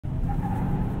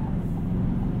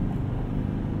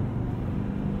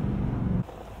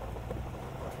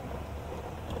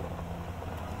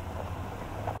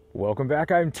Welcome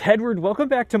back, I'm Tedward. Welcome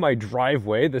back to my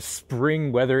driveway. The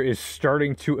spring weather is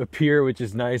starting to appear, which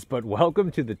is nice, but welcome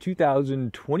to the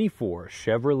 2024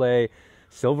 Chevrolet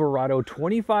Silverado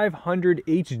 2500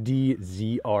 HD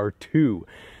ZR2.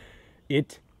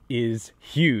 It is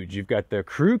huge. You've got the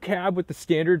crew cab with the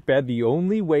standard bed, the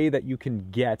only way that you can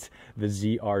get the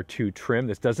ZR2 trim.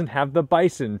 This doesn't have the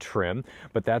Bison trim,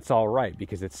 but that's all right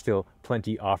because it's still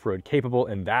plenty off-road capable,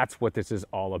 and that's what this is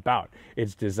all about.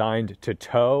 It's designed to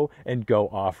tow and go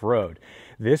off-road.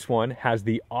 This one has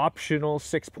the optional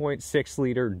 6.6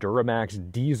 liter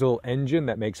Duramax diesel engine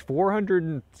that makes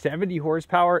 470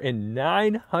 horsepower and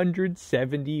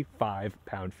 975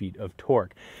 pound-feet of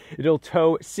torque. It'll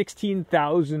tow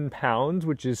 16,000 pounds,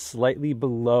 which is slightly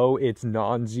below its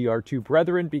non-ZR2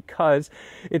 brethren because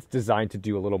it's designed to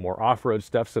do a little more off-road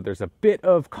stuff, so there's a bit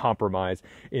of compromise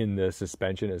in the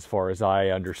suspension as far as I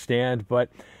understand, but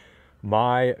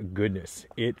my goodness,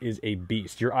 it is a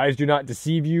beast. Your eyes do not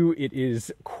deceive you. It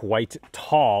is quite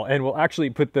tall, and we'll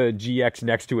actually put the GX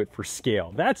next to it for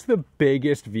scale. That's the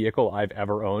biggest vehicle I've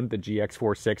ever owned, the GX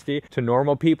 460. To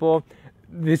normal people,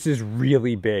 this is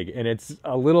really big, and it's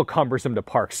a little cumbersome to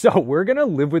park. So we're gonna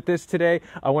live with this today.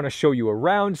 I wanna show you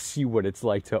around, see what it's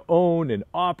like to own and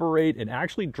operate and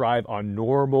actually drive on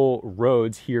normal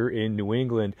roads here in New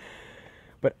England.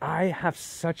 But I have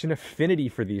such an affinity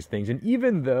for these things. And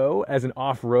even though as an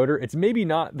off-roader, it's maybe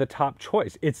not the top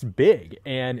choice, it's big.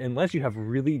 And unless you have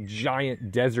really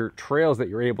giant desert trails that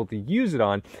you're able to use it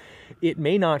on, it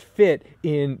may not fit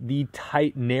in the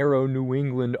tight, narrow New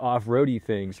England off-roady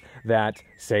things that,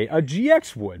 say, a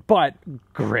GX would. But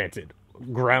granted,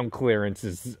 ground clearance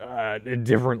is a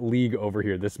different league over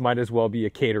here. This might as well be a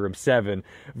Caterham 7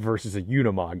 versus a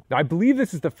Unimog. Now, I believe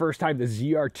this is the first time the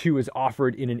ZR2 is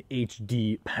offered in an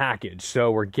HD package.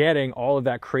 So we're getting all of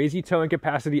that crazy towing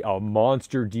capacity, a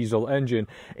monster diesel engine,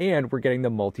 and we're getting the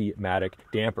multi-matic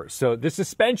dampers. So the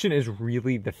suspension is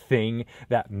really the thing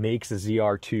that makes a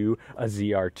ZR2 a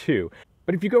ZR2.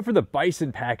 But if you go for the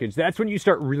Bison package, that's when you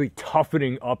start really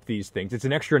toughening up these things. It's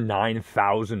an extra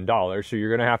 $9,000, so you're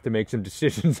going to have to make some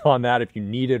decisions on that if you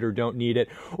need it or don't need it,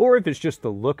 or if it's just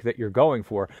the look that you're going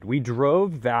for. We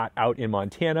drove that out in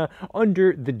Montana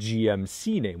under the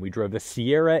GMC name. We drove the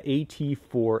Sierra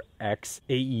AT4X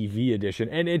AEV edition,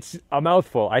 and it's a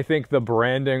mouthful. I think the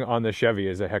branding on the Chevy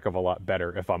is a heck of a lot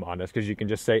better, if I'm honest, because you can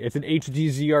just say it's an HD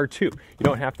ZR2. You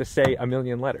don't have to say a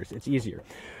million letters. It's easier.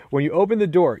 When you open the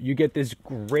door, you get this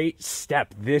great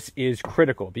step. This is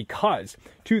critical because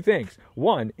two things.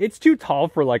 One, it's too tall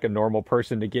for like a normal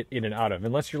person to get in and out of.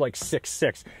 Unless you're like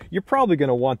 6'6", you're probably going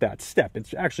to want that step.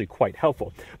 It's actually quite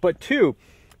helpful. But two,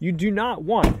 you do not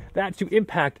want that to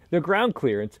impact the ground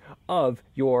clearance of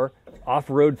your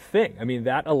off-road thing. I mean,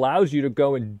 that allows you to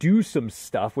go and do some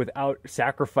stuff without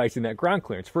sacrificing that ground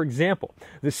clearance. For example,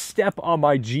 the step on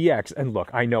my GX, and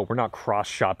look, I know we're not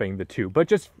cross-shopping the two, but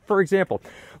just for example,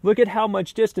 look at how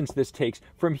much distance this takes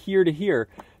from here to here.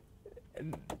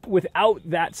 Without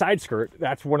that side skirt,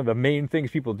 that's one of the main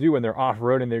things people do when they're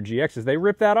off-road in their GXs. They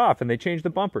rip that off and they change the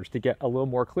bumpers to get a little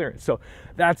more clearance. So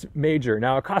that's major.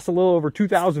 Now, it costs a little over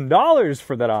 $2,000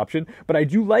 for that option, but I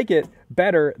do like it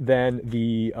better than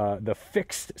the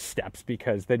fixed steps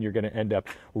because then you're going to end up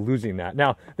losing that.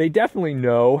 Now, they definitely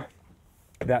know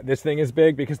that this thing is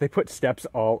big because they put steps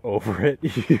all over it.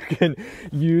 You can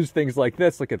use things like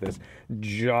this. Look at this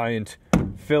giant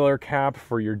filler cap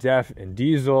for your def and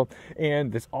diesel.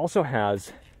 And this also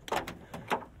has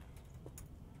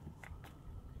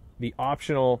the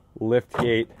optional lift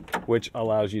gate, which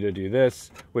allows you to do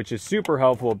this, which is super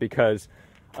helpful because,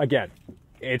 again,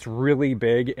 it's really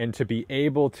big, and to be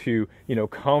able to, you know,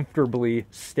 comfortably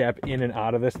step in and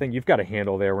out of this thing, you've got a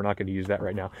handle there. We're not going to use that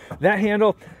right now. That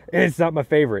handle, it's not my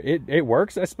favorite. It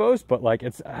works, I suppose, but like I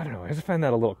don't know, I just find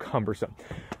that a little cumbersome.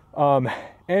 And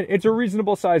it's a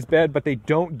reasonable size bed, but they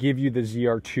don't give you the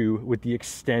ZR2 with the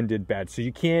extended bed, so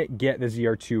you can't get the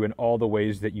ZR2 in all the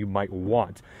ways that you might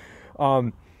want.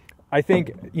 I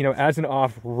think, you know, as an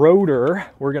off-roader,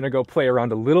 we're going to go play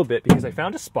around a little bit because I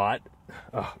found a spot.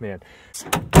 Oh, man.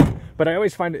 But I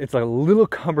always find it's a little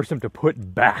cumbersome to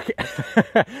put back.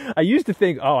 I used to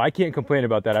think, oh, I can't complain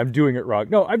about that. I'm doing it wrong.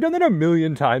 No, I've done that a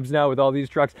million times now with all these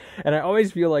trucks. And I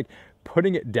always feel like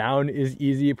putting it down is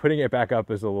easy. Putting it back up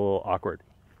is a little awkward.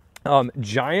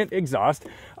 Giant exhaust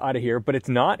out of here, but it's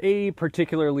not a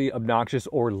particularly obnoxious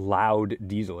or loud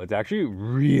diesel. It's actually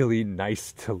really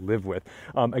nice to live with.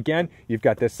 Again, you've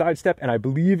got this side step, and I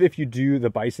believe if you do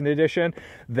the Bison edition,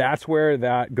 that's where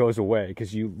that goes away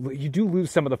because you do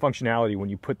lose some of the functionality when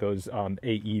you put those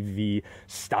AEV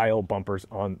style bumpers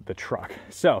on the truck.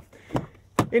 So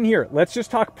in here, let's just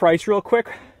talk price real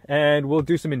quick. and we'll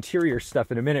do some interior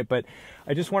stuff in a minute, but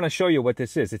I just want to show you what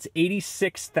this is. It's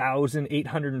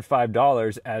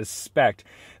 $86,805 as spec'd.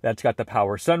 That's got the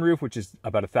power sunroof, which is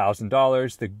about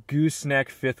 $1,000. The gooseneck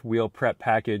fifth wheel prep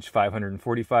package,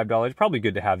 $545. Probably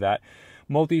good to have that.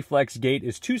 Multi-flex gate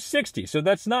is $260, so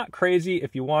that's not crazy.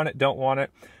 If you want it, don't want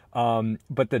it.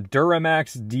 But the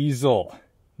Duramax diesel,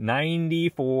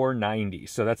 $94.90.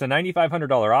 So that's a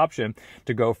 $9,500 option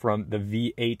to go from the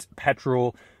V8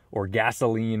 petrol or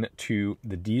gasoline to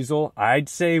the diesel. I'd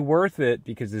say worth it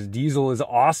because this diesel is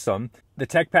awesome. The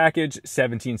tech package,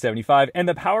 $1,775, and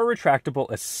the power retractable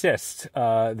assist,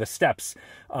 the steps,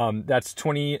 that's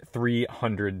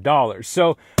 $2,300.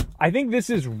 So I think this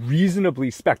is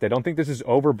reasonably spec'd. I don't think this is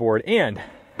overboard. And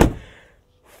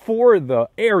for the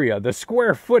area, the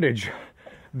square footage,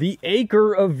 the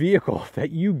acre of vehicle that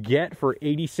you get for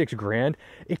 86 grand,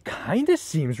 it kind of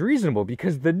seems reasonable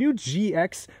because the new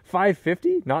GX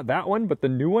 550, not that one, but the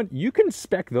new one, you can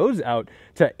spec those out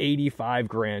to 85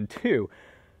 grand too.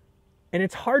 And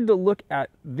it's hard to look at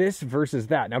this versus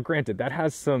that. Now, granted, that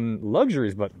has some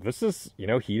luxuries, but this is, you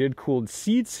know, heated, cooled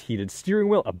seats, heated steering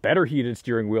wheel, a better heated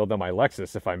steering wheel than my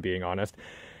Lexus, if I'm being honest.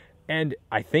 And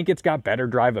I think it's got better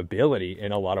drivability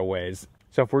in a lot of ways.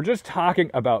 So if we're just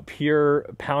talking about pure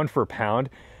pound for pound,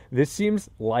 this seems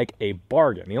like a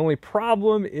bargain. The only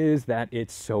problem is that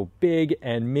it's so big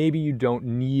and maybe you don't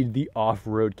need the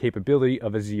off-road capability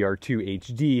of a ZR2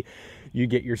 HD. You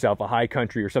get yourself a high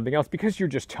country or something else because you're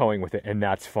just towing with it, and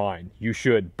that's fine. You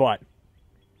should, but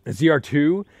the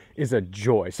ZR2 is a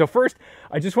joy. So first,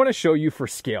 I just want to show you for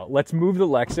scale. Let's move the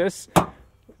Lexus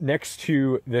next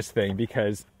to this thing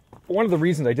because one of the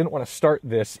reasons I didn't want to start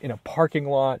this in a parking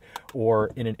lot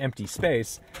or in an empty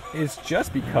space is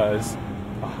just because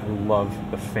I love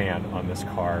the fan on this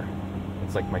car.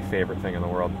 It's like my favorite thing in the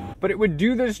world. But it would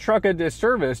do this truck a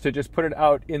disservice to just put it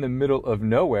out in the middle of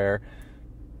nowhere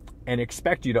and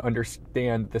expect you to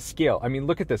understand the scale. I mean,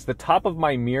 look at this. The top of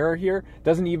my mirror here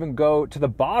doesn't even go to the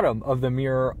bottom of the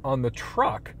mirror on the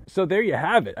truck. So there you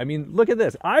have it. I mean, look at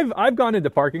this. I've gone into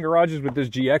parking garages with this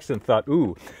GX and thought,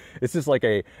 ooh, this is like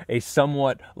a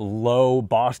somewhat low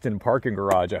Boston parking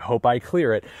garage. I hope I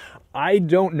clear it. I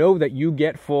don't know that you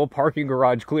get full parking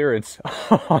garage clearance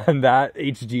on that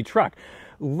HD truck.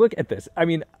 Look at this. I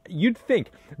mean, you'd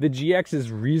think the GX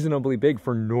is reasonably big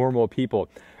for normal people.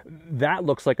 That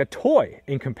looks like a toy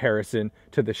in comparison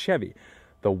to the Chevy.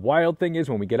 The wild thing is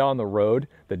when we get on the road,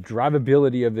 the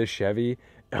drivability of this Chevy,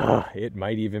 it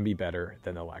might even be better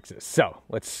than the Lexus. So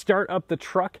let's start up the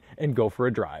truck and go for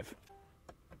a drive.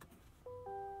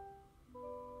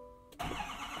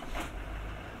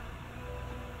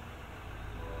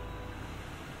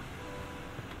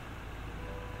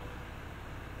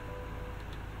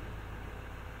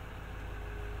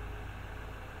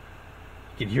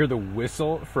 You can hear the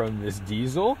whistle from this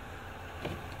diesel.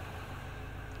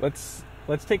 Let's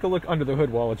take a look under the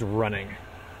hood while it's running.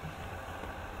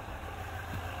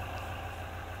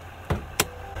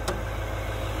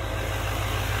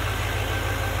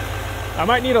 I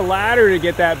might need a ladder to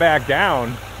get that back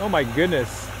down. Oh my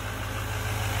goodness.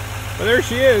 But there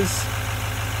she is.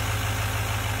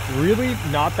 Really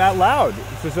not that loud.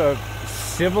 It's just a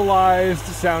civilized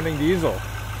sounding diesel,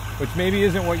 which maybe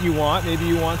isn't what you want. Maybe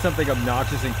you want something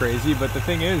obnoxious and crazy, but the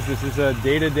thing is, this is a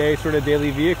day-to-day sort of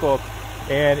daily vehicle,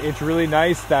 and it's really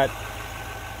nice that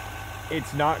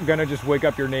it's not gonna just wake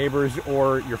up your neighbors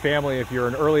or your family if you're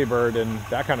an early bird and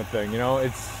that kind of thing, you know?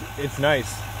 It's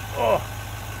nice. Oh.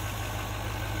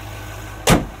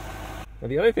 Now,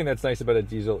 the other thing that's nice about a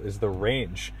diesel is the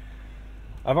range.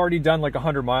 I've already done like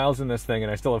 100 miles in this thing,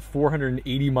 and I still have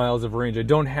 480 miles of range. I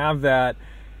don't have that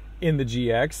in the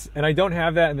GX, and I don't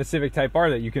have that in the Civic Type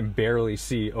R that you can barely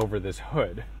see over this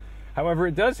hood. However,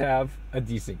 it does have a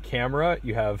decent camera.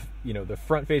 You have, you know, the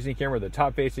front-facing camera, the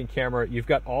top-facing camera. You've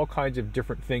got all kinds of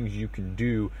different things you can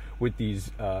do with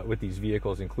these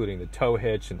vehicles, including the tow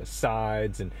hitch and the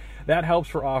sides, and that helps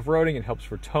for off-roading and helps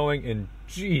for towing, and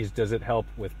geez, does it help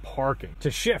with parking.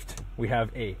 To shift, we have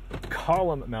a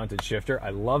column-mounted shifter.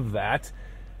 I love that.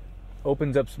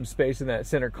 Opens up some space in that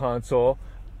center console.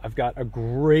 I've got a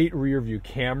great rear view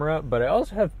camera, but I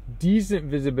also have decent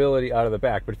visibility out of the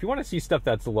back. But if you want to see stuff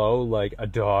that's low, like a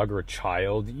dog or a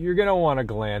child, you're going to want to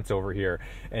glance over here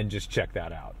and just check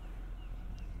that out.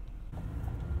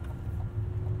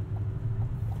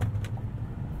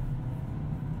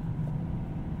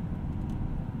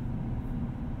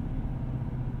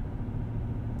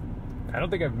 I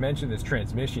don't think I've mentioned this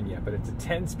transmission yet, but it's a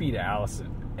 10-speed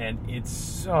Allison, and it's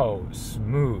so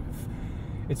smooth.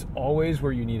 It's always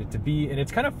where you need it to be. And it's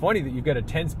kind of funny that you've got a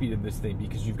 10-speed in this thing,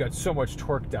 because you've got so much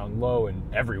torque down low and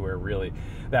everywhere really,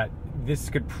 that this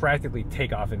could practically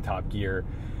take off in top gear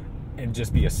and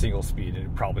just be a single speed and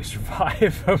it'd probably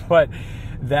survive. But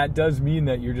that does mean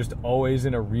that you're just always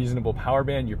in a reasonable power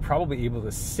band. You're probably able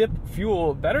to sip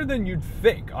fuel better than you'd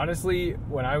think. Honestly,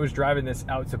 when I was driving this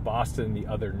out to Boston the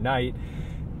other night,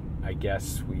 I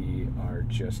guess we are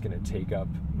just gonna take up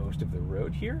most of the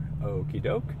road here. Okie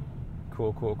doke.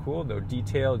 Cool, cool, cool. No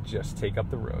detail, just take up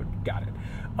the road. Got it.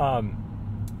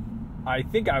 I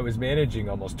think I was managing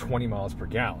almost 20 miles per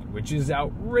gallon, which is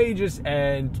outrageous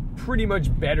and pretty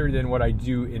much better than what I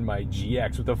do in my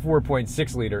GX with a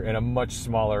 4.6 liter and a much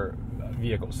smaller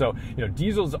vehicle. So, you know,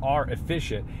 diesels are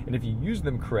efficient, and if you use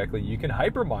them correctly, you can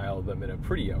hypermile them in a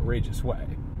pretty outrageous way.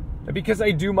 Because I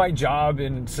do my job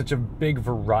in such a big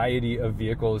variety of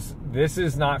vehicles, this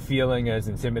is not feeling as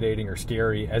intimidating or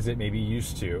scary as it maybe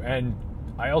used to. And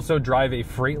I also drive a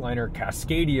Freightliner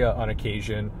Cascadia on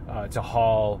occasion to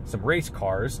haul some race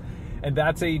cars, and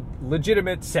that's a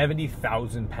legitimate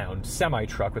 70,000 pound semi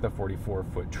truck with a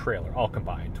 44-foot trailer, all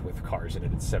combined with cars in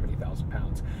it. It's 70,000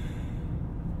 pounds.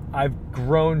 I've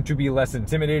grown to be less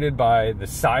intimidated by the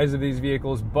size of these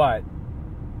vehicles, but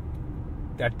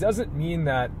that doesn't mean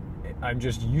that I'm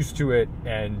just used to it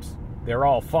and they're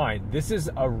all fine. This is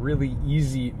a really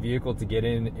easy vehicle to get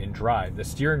in and drive. The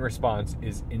steering response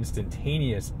is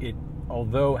instantaneous. It,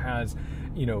 although has,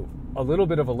 you know, a little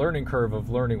bit of a learning curve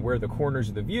of learning where the corners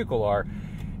of the vehicle are,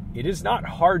 it is not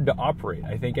hard to operate.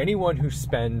 I think anyone who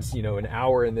spends, you know, an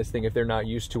hour in this thing, if they're not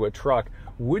used to a truck,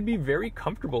 would be very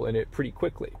comfortable in it pretty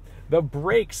quickly. The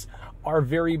brakes are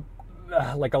very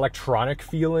like electronic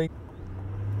feeling.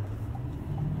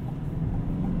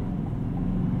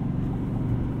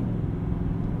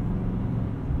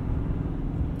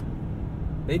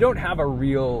 They don't have a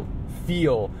real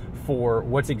feel for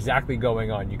what's exactly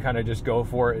going on. You kind of just go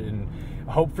for it and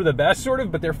hope for the best, sort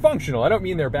of, but they're functional. I don't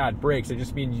mean they're bad brakes. I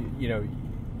just mean, you know,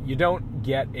 you don't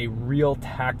get a real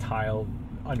tactile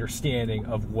understanding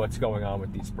of what's going on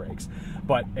with these brakes.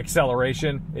 But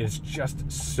acceleration is just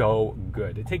so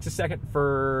good. It takes a second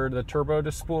for the turbo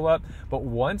to spool up, but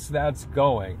once that's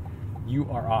going, you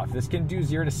are off. This can do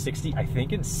 0 to 60, I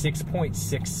think, in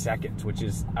 6.6 seconds, which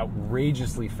is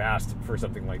outrageously fast for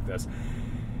something like this.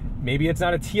 Maybe it's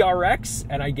not a TRX,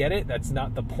 and I get it, that's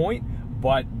not the point,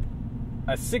 but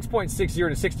a 6.6 0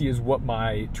 to 60 is what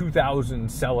my 2000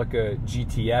 Celica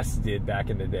GTS did back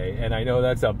in the day. And I know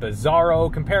that's a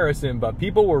bizarro comparison, but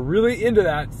people were really into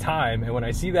that time, and when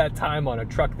I see that time on a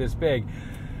truck this big,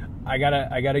 I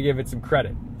gotta give it some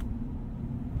credit.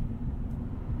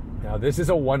 Now, this is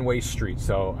a one-way street,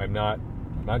 so I'm not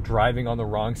driving on the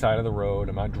wrong side of the road.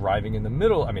 I'm not driving in the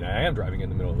middle. I mean, I am driving in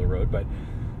the middle of the road, but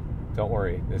don't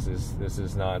worry. This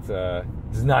is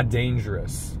not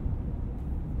dangerous.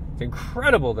 It's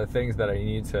incredible the things that I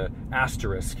need to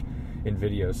asterisk in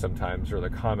videos sometimes, or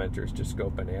the commenters just go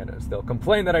bananas. They'll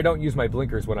complain that I don't use my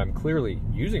blinkers when I'm clearly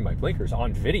using my blinkers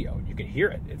on video. You can hear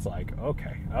it. It's like,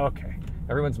 okay.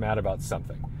 Everyone's mad about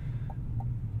something.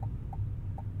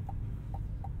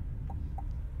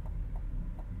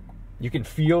 You can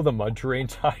feel the mud terrain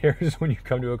tires when you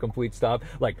come to a complete stop,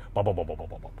 like bum, bum, bum, bum, bum,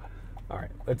 bum. All right,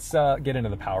 let's get into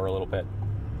the power a little bit.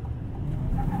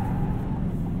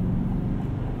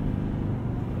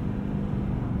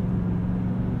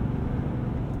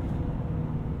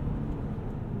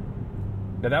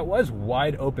 Now that was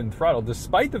wide open throttle,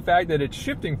 despite the fact that it's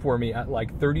shifting for me at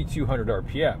like 3,200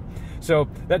 RPM. So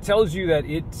that tells you that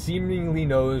it seemingly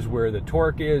knows where the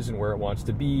torque is and where it wants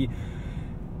to be.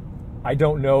 I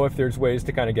don't know if there's ways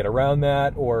to kind of get around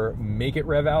that or make it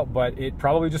rev out, but it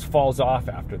probably just falls off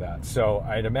after that. So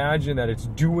I'd imagine that it's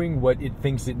doing what it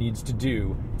thinks it needs to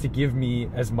do to give me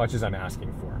as much as I'm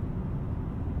asking for.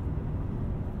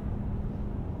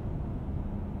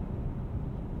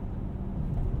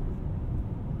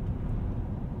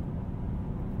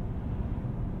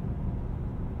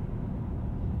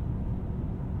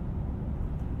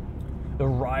 The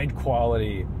ride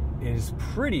quality is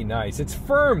pretty nice. It's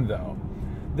firm though.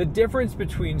 The difference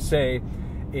between, say,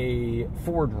 a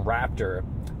Ford Raptor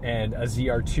and a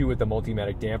ZR2 with the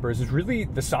Multimatic dampers is really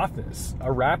the softness. A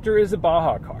Raptor is a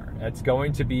Baja car. It's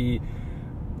going to be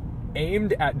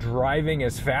aimed at driving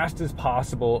as fast as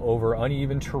possible over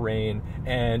uneven terrain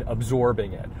and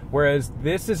absorbing it. Whereas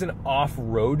this is an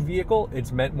off-road vehicle.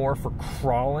 It's meant more for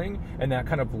crawling and that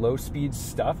kind of low-speed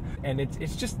stuff. And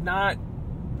it's just not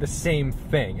the same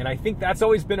thing. And I think that's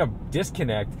always been a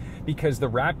disconnect, because the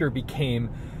Raptor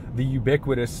became the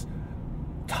ubiquitous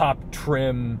top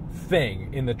trim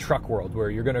thing in the truck world, where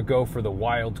you're going to go for the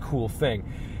wild, cool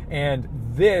thing. And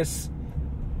this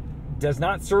does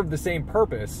not serve the same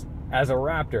purpose as a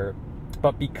Raptor,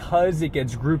 but because it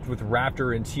gets grouped with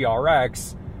Raptor and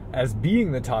TRX as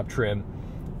being the top trim,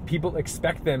 people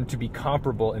expect them to be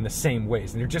comparable in the same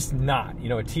ways, and they're just not. You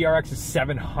know, a TRX is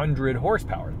 700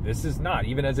 horsepower. This is not.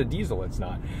 Even as a diesel, it's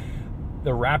not.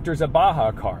 The Raptor's a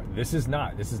Baja car. This is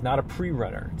not. This is not a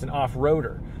pre-runner. It's an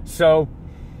off-roader. So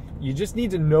you just need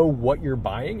to know what you're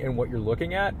buying and what you're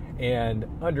looking at, and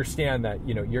understand that,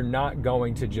 you know, you're not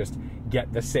going to just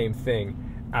get the same thing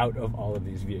out of all of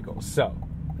these vehicles. So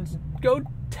let's go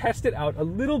test it out a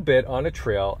little bit on a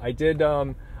trail. I did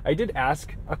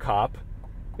ask a cop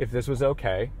if this was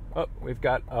okay. Oh, we've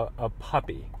got a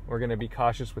puppy. We're going to be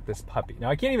cautious with this puppy. Now,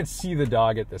 I can't even see the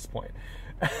dog at this point.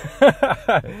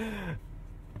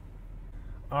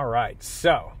 All right,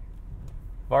 so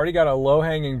I've already got a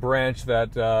low-hanging branch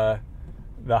that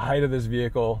the height of this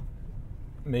vehicle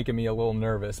making me a little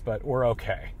nervous, but we're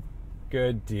okay.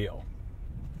 Good deal.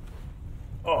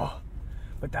 Oh,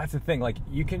 but that's the thing. Like,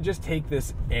 you can just take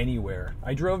this anywhere.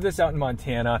 I drove this out in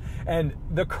Montana, and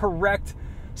the correct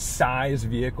size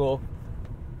vehicle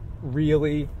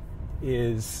really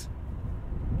is...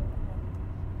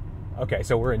 Okay,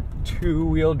 so we're in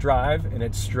two-wheel drive, and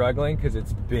it's struggling because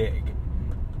it's big.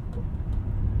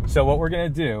 So what we're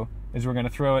going to do is we're going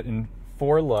to throw it in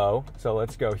 4 low. So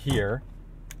let's go here.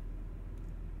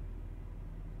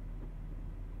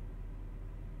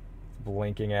 It's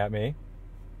blinking at me.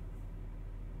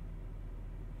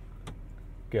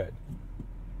 Good.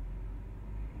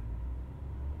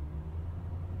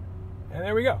 And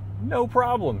there we go. No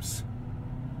problems.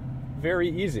 Very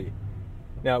easy.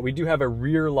 Now, we do have a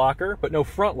rear locker, but no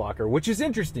front locker, which is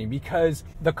interesting because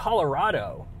the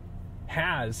Colorado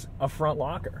has a front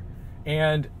locker.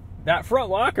 And that front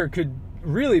locker could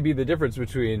really be the difference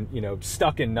between, you know,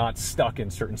 stuck and not stuck in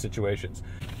certain situations.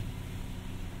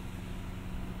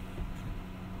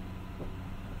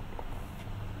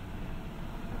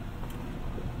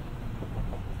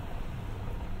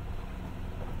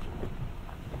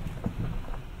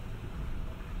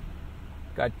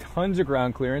 Got tons of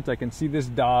ground clearance. I can see this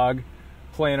dog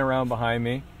playing around behind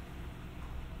me.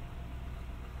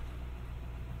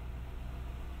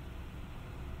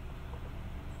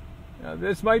 Now,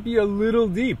 this might be a little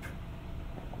deep.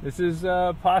 This is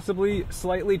possibly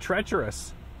slightly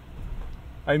treacherous.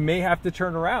 I may have to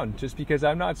turn around just because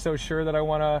I'm not so sure that I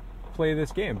want to play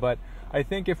this game. But I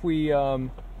think if we hug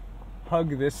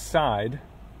this side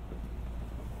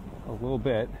a little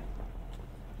bit,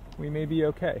 we may be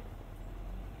okay.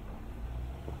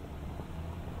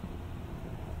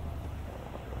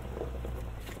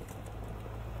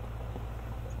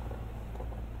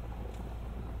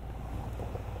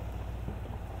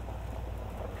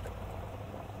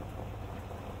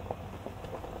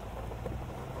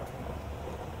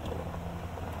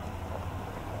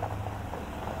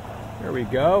 There we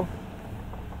go.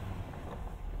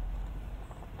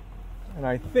 And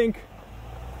I think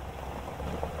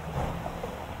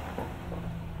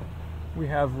we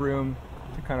have room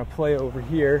to kind of play over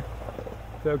here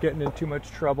without getting in too much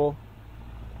trouble.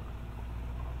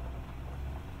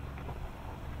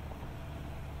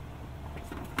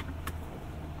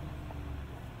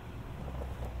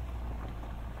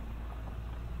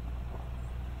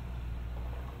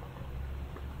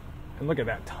 And look at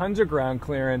that, tons of ground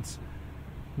clearance.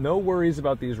 No worries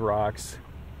about these rocks.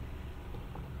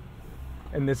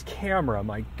 And this camera,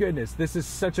 my goodness, this is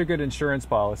such a good insurance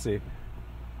policy.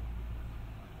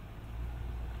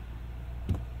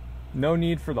 No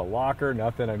need for the locker,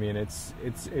 nothing. I mean, it's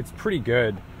pretty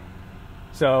good.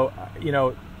 So, you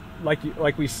know,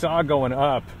 like we saw going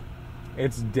up,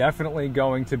 it's definitely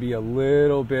going to be a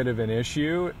little bit of an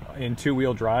issue in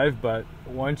two-wheel drive, but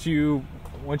once you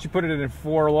put it in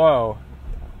 4 low,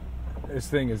 this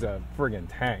thing is a friggin'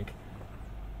 tank.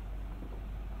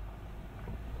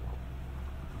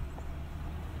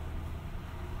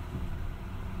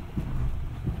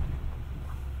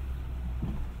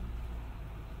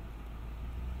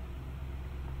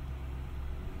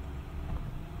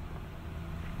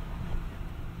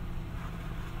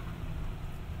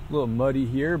 A little muddy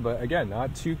here, but again,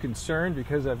 not too concerned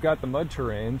because I've got the mud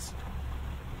terrains.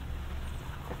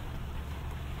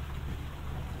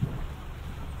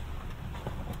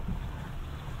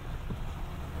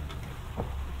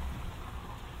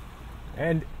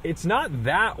 And it's not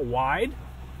that wide.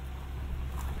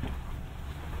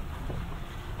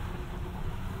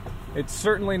 It's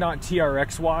certainly not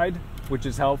TRX wide, which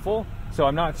is helpful. So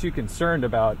I'm not too concerned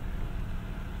about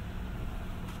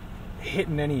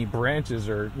hitting any branches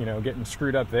or, you know, getting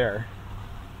screwed up there.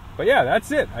 But yeah,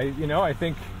 that's it. I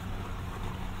think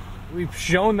we've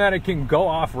shown that it can go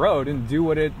off-road and do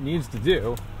what it needs to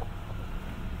do.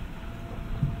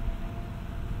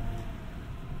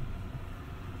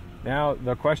 Now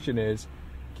the question is,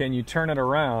 can you turn it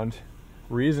around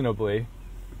reasonably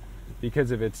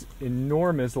because of its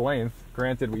enormous length?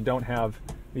 Granted, we don't have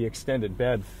the extended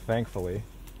bed, thankfully.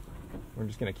 We're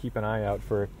just going to keep an eye out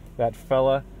for that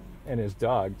fella and his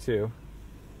dog too.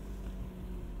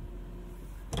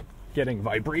 Getting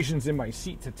vibrations in my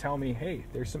seat to tell me, hey,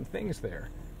 there's some things there.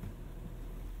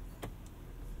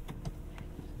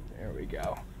 There we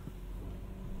go.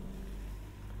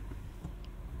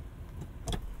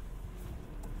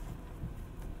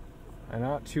 I'm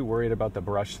not too worried about the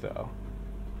brush though.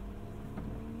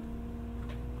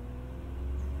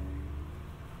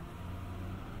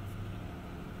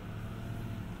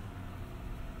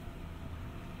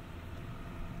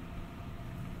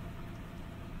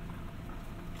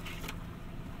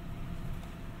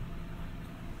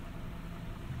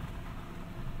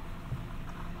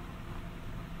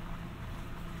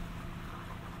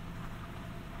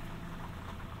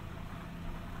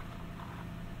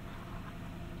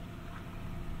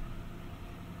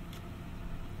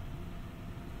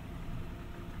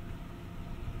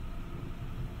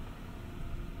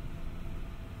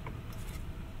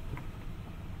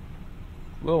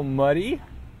 A little muddy,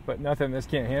 but nothing this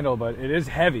can't handle, but it is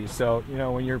heavy. So, you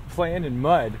know, when you're playing in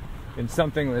mud in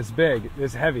something this big,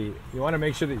 this heavy, you want to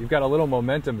make sure that you've got a little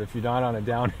momentum if you're not on a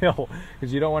downhill,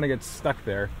 because you don't want to get stuck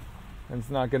there. And it's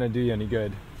not going to do you any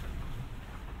good.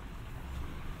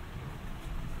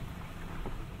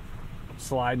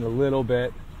 Sliding a little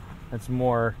bit. That's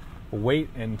more weight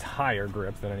and tire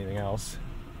grip than anything else.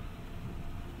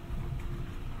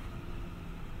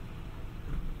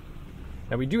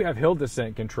 Now we do have hill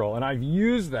descent control, and I've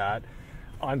used that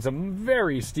on some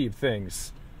very steep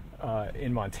things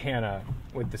in Montana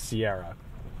with the Sierra.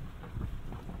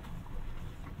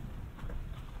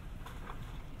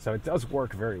 So it does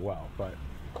work very well, but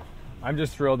I'm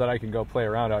just thrilled that I can go play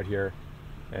around out here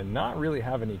and not really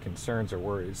have any concerns or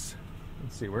worries.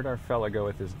 Let's see, where'd our fella go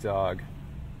with his dog?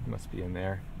 He must be in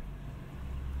there.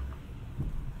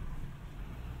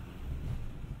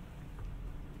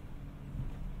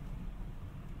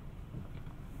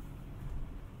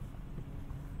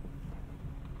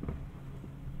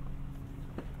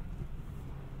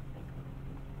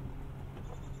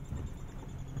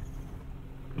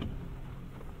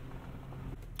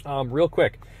 Real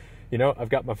quick, you know, I've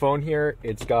got my phone here.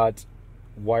 It's got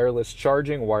wireless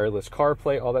charging, wireless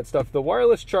CarPlay, all that stuff. The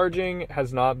wireless charging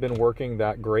has not been working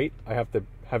that great. I have to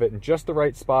have it in just the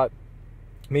right spot,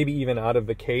 maybe even out of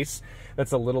the case.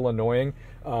 That's a little annoying.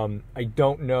 I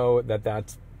don't know that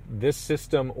that's this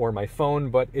system or my phone,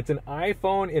 but it's an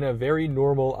iPhone in a very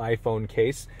normal iPhone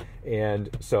case, and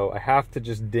so I have to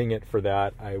just ding it for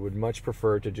that. I would much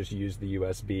prefer to just use the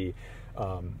USB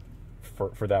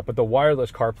for that, but the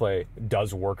wireless CarPlay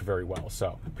does work very well.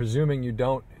 So presuming you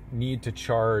don't need to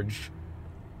charge,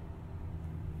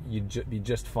 you'd be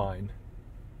just fine.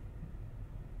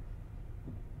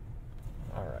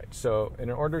 All right, so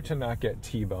in order to not get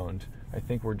T-boned, I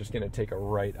think we're just going to take a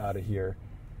right out of here.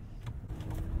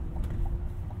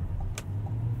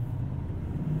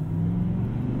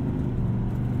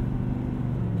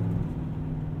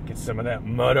 Get some of that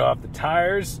mud off the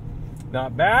tires.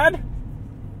 Not bad.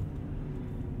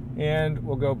 And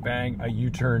we'll go bang a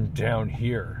U-turn down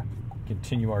here.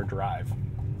 Continue our drive.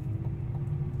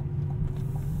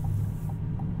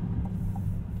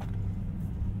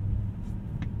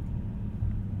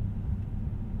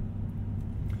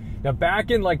 Now, back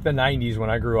in like the 90s when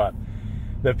I grew up,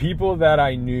 the people that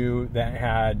I knew that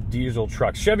had diesel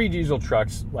trucks, Chevy diesel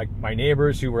trucks, like my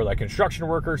neighbors who were like construction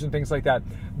workers and things like that,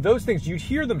 those things, you'd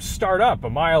hear them start up a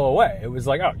mile away. It was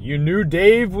like, oh, you knew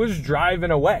Dave was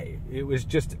driving away. It was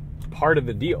just part of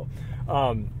the deal.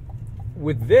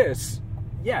 With this,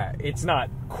 yeah, it's not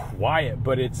quiet,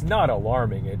 but it's not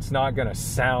alarming. It's not going to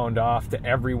sound off to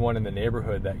everyone in the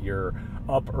neighborhood that you're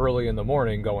up early in the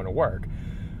morning going to work.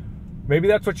 Maybe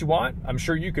that's what you want. I'm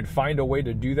sure you could find a way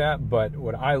to do that, but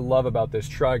what I love about this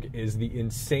truck is the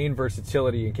insane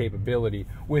versatility and capability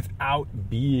without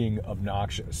being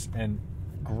obnoxious. And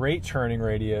great turning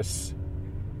radius.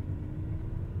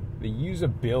 The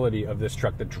usability of this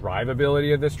truck, the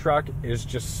drivability of this truck is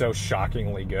just so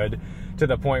shockingly good, to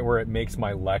the point where it makes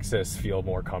my Lexus feel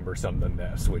more cumbersome than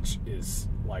this, which is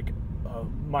like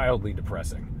mildly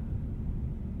depressing.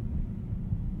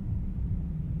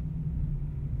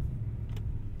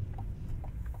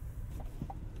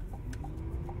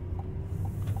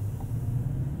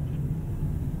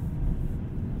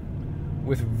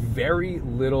 With very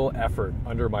little effort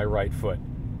under my right foot,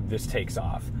 this takes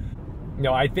off. You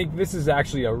know, I think this is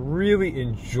actually a really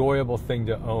enjoyable thing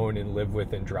to own and live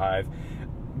with and drive.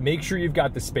 make sure you've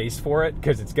got the space for it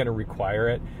because it's going to require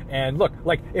it. And look,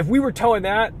 like if we were towing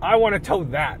that, I want to tow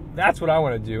that. That's what I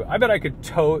want to do. I bet I could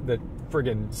tow the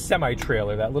friggin'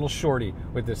 semi-trailer, that little shorty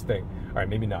with this thing. All right,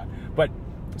 maybe not, but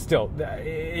still,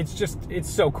 it's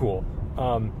so cool.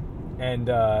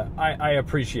 I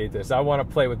appreciate this. I want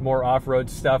to play with more off-road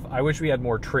stuff. I wish we had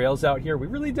more trails out here. We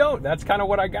really don't. That's kind of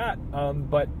what I got.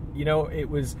 But you know, it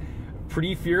was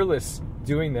pretty fearless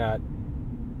doing that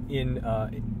in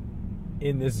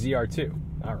this ZR2.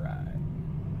 All right.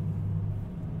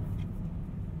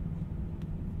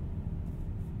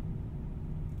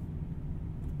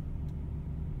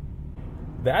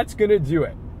 That's gonna do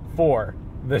it for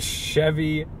the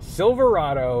Chevy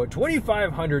Silverado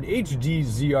 2500 HD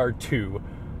ZR2.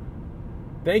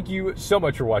 Thank you so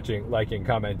much for watching, liking,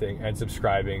 commenting, and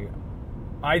subscribing.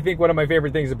 I think one of my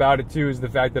favorite things about it too is the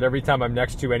fact that every time I'm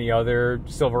next to any other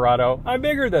Silverado, I'm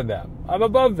bigger than them. I'm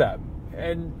above them.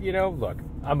 And you know, look,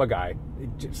 I'm a guy.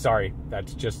 Sorry,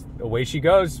 that's just the way she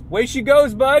goes. Way she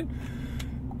goes, bud.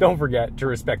 Don't forget to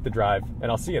respect the drive, and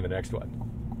I'll see you in the next one.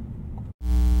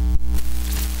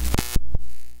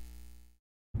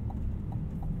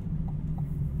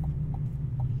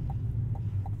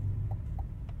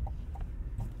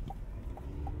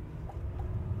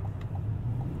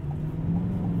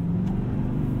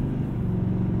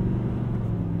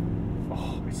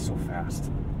 Oh, it's so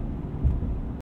fast.